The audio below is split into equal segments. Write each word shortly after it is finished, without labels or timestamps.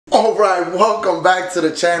Alright, welcome back to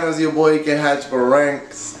the channel. It's your boy can hatch for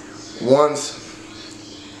ranks once.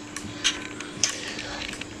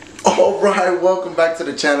 Alright, welcome back to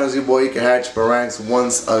the channel. It's your boy can hatch for ranks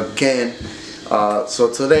once again.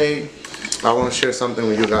 So today I want to share something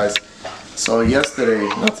with you guys. So yesterday,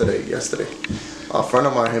 a friend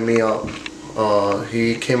of mine hit me up.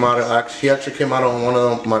 He actually came out on one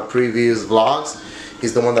of my previous vlogs.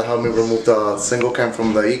 He's the one that helped me remove the single cam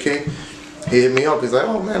from the EK. He hit me up. He's like,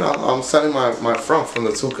 "Oh man, I'm selling my front from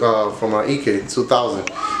the from my EK 2000."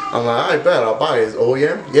 I'm like, "I bet I'll buy it."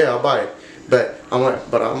 OEM? Yeah, I'll buy it. But I'm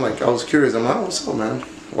like, I was curious. I'm like, "Oh, what's up, man?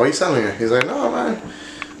 Why are you selling it?" He's like, "No, man,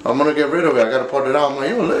 I'm gonna get rid of it. I gotta put it out." I'm like,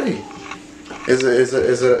 "Yo, Lily, is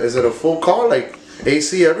it a full car, like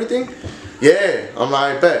AC, everything?" Yeah. I'm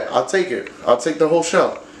like, "I bet. I'll take it. I'll take the whole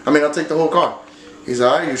shell. I'll take the whole car." He's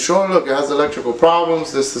like, "Are you sure? Look, it has electrical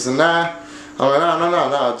problems, this and that." I'm like,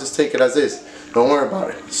 no, just take it as is. Don't worry about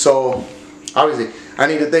it. So, obviously, I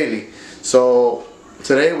need a daily. So,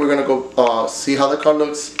 today we're going to go see how the car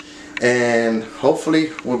looks. And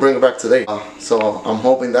hopefully, we'll bring it back today. So, I'm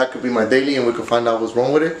hoping that could be my daily and we can find out what's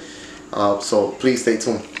wrong with it. So, please stay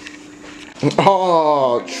tuned.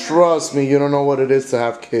 Oh, trust me, you don't know what it is to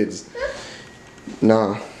have kids.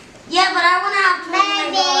 Nah. Yeah, but I want to have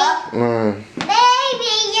twins.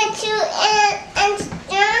 Baby, you're too and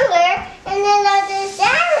stronger. And then I'll do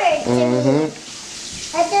salad.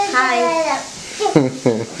 Hi.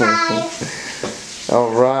 Hi.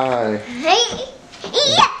 Alright.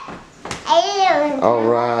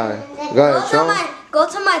 Alright. Go ahead, show. Go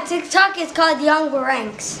to my TikTok. It's called Young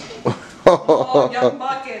Ranks. Oh, Young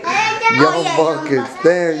Buckets. Young Buckets.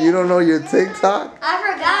 Damn, you don't know your TikTok? I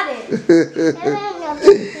forgot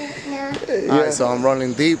it. Alright, so I'm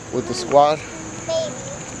running deep with the squad.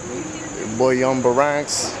 Your boy Young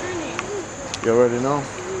Ranks. You already know.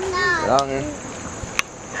 Get out here.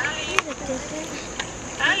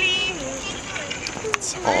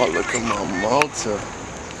 Oh, look at my motor.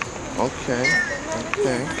 Okay.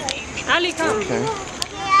 Okay.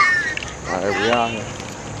 Alright, we out here.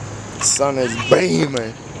 Sun is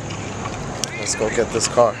beaming. Let's go get this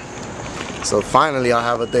car. So finally I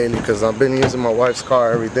have a daily because I've been using my wife's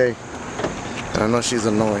car every day. And I know she's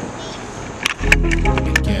annoying.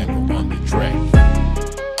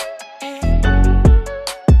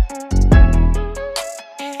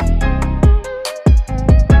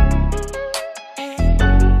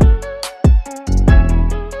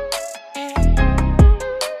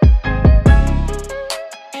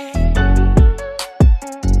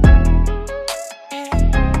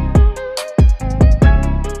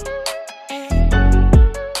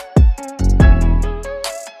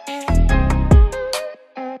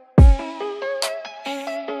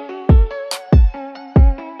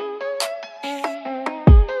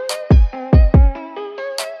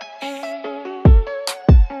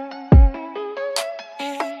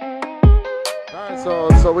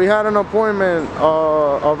 So we had an appointment,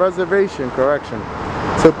 a reservation, correction,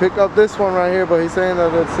 to pick up this one right here, but he's saying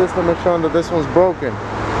that the system is showing that this one's broken.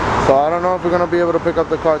 So I don't know if we're going to be able to pick up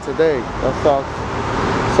the car today. That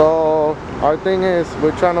sucks. So our thing is,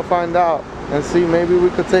 we're trying to find out and see, maybe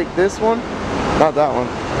we could take this one, not that one,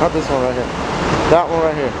 not this one right here, that one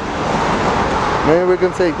right here. Maybe we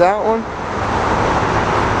can take that one.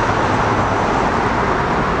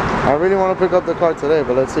 I really want to pick up the car today,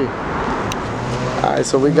 but let's see. Alright,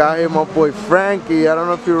 so we got here my boy Frankie. I don't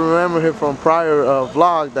know if you remember him from prior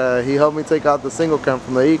vlog that he helped me take out the single cam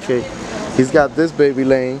from the EK. He's got this baby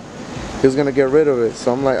laying. He's gonna get rid of it.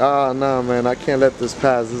 So I'm like, nah man, I can't let this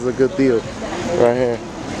pass. This is a good deal right here.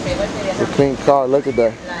 It's a clean car, look at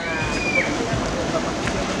that.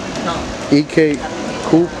 EK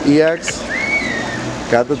Coupe EX.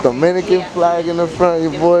 Got the Dominican flag in the front.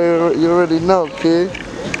 Your boy, you already know, kid.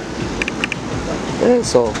 Yeah,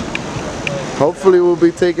 so hopefully we'll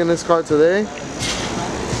be taking this car today.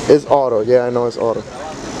 It's auto. Yeah, I know it's auto.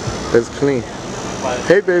 It's clean.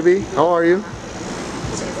 Hey baby, how are you?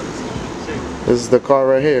 This is the car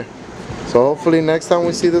right here. So hopefully next time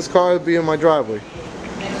we see this car, it'll be in my driveway.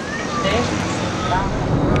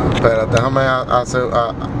 Espérate, déjame hacer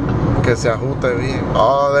que se ajuste bien.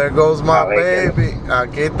 Oh, there goes my baby.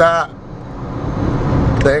 Aquí está.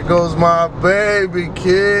 There goes my baby,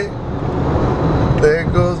 kid. There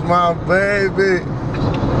goes my baby.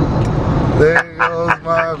 There goes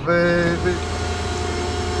my baby.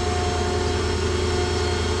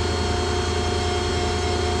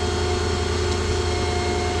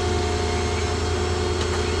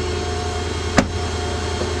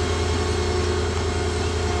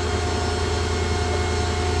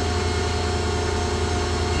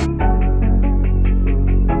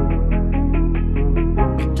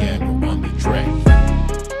 Again.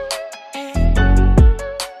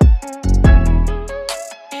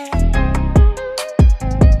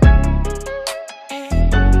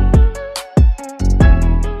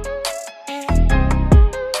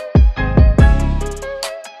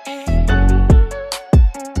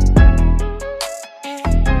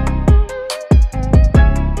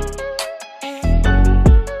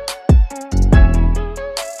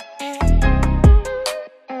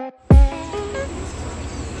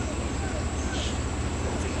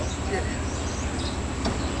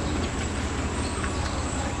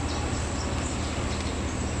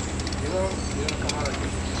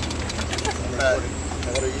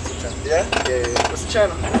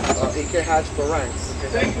 channel? PQNO Hatch Barangs.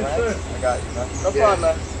 Thank you, sir. I got you, man. No problem,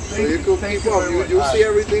 man. So you can keep up. You see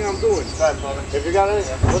everything I'm doing. If you got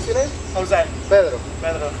anything, what's your name? Jose. Pedro.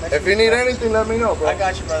 Pedro. If you need anything, let me know, bro. I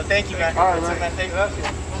got you, brother. Thank you, man. All right, man. Thank you.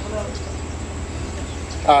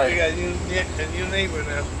 All right. You got a new neighbor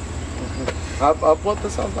now. I bought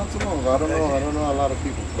this house not too long ago. I don't know a lot of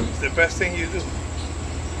people. It's the best thing you do.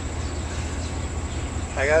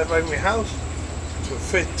 I gotta buy my house to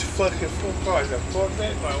fit fucking 4 cars. A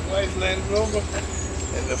 4-bed, my wife's Land Rover,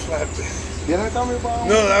 and the flatbed. ¿Tienes cambio para?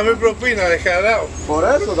 No, dame propina de cada lado. Por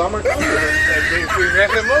eso, dame cambio. El primer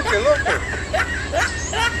remolque, loco.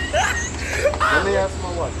 Let me ask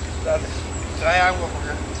my wife. Dale, trae agua por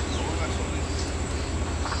acá.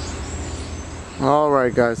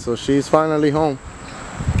 Alright guys, so she's finally home.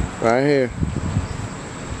 Right here.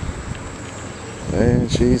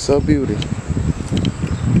 And she's a beauty.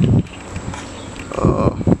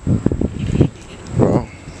 Bro.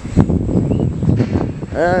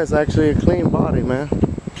 Yeah, it's actually a clean body, man.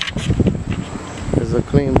 It's a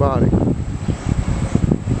clean body.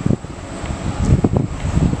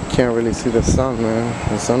 Can't really see the sun, man.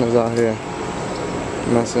 The sun is out here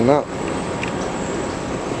messing up.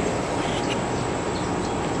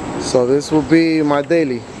 So this will be my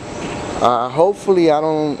daily. Hopefully I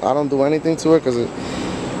don't do anything to it, because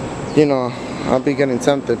you know, I'll be getting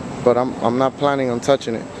tempted, but I'm not planning on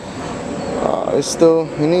touching it.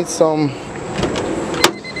 It needs some.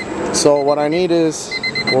 So what I need is,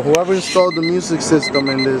 well, whoever installed the music system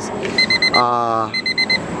in this,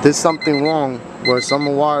 there's something wrong where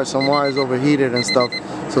some wires overheated and stuff.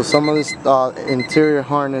 So some of this interior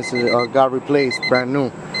harness got replaced, brand new.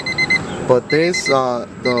 But this,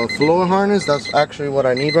 the floor harness, that's actually what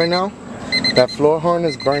I need right now. That floor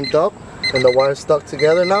harness burnt up and the wire stuck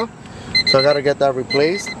together now. So I gotta get that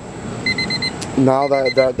replaced. Now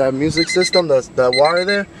that music system, that wire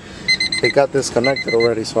there, it got disconnected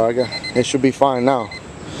already. So it should be fine now.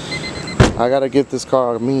 I gotta give this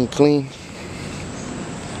car a mean clean.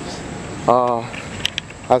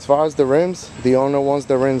 As far as the rims, the owner wants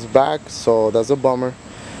the rims back, so that's a bummer.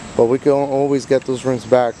 But we can always get those rims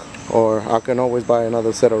back, or I can always buy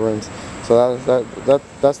another set of rims. So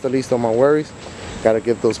that's the least of my worries. Gotta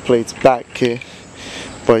give those plates back, kid.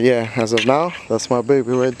 But yeah, as of now, that's my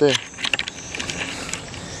baby right there.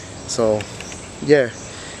 So yeah,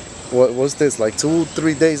 what was this, like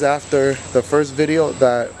 2-3 days after the first video,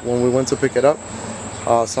 that when we went to pick it up,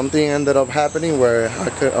 something ended up happening where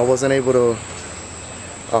I wasn't able to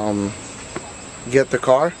get the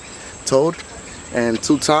car towed. And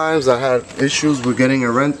 2 times I had issues with getting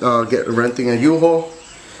renting a U-Haul.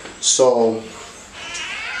 So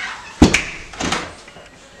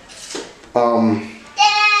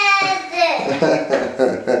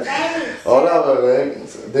hola, bebé.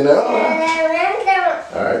 Dinero.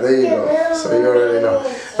 Alright, there you go. So you already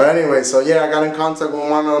know. But anyway, so yeah, I got in contact with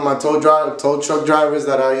one of my tow truck drivers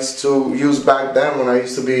that I used to use back then when I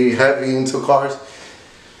used to be heavy into cars.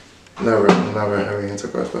 Never heavy into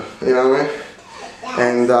cars, but you know what I mean?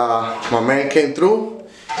 And my man came through,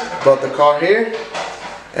 brought the car here,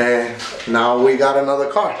 and now we got another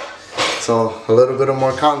car. So a little bit of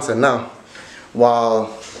more content now, while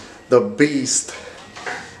the beast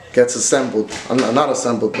gets assembled. Not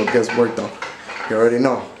assembled, but gets worked on. You already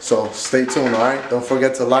know. So stay tuned, alright? Don't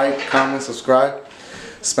forget to like, comment, subscribe.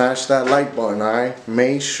 Smash that like button, alright?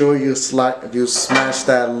 Make sure you smash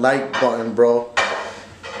that like button, bro.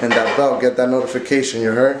 And that bell, get that notification,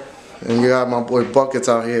 you heard? And you got my boy Buckets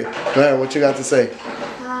out here. Go ahead, what you got to say?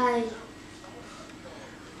 Hi.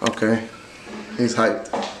 Okay, he's hyped.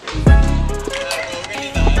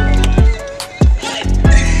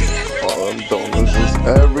 All them donuts is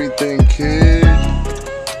everything, kid.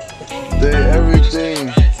 They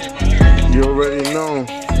everything. You already know.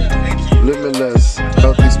 Limitless,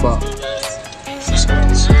 healthy spot.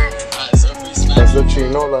 That's the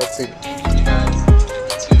Chino Latte.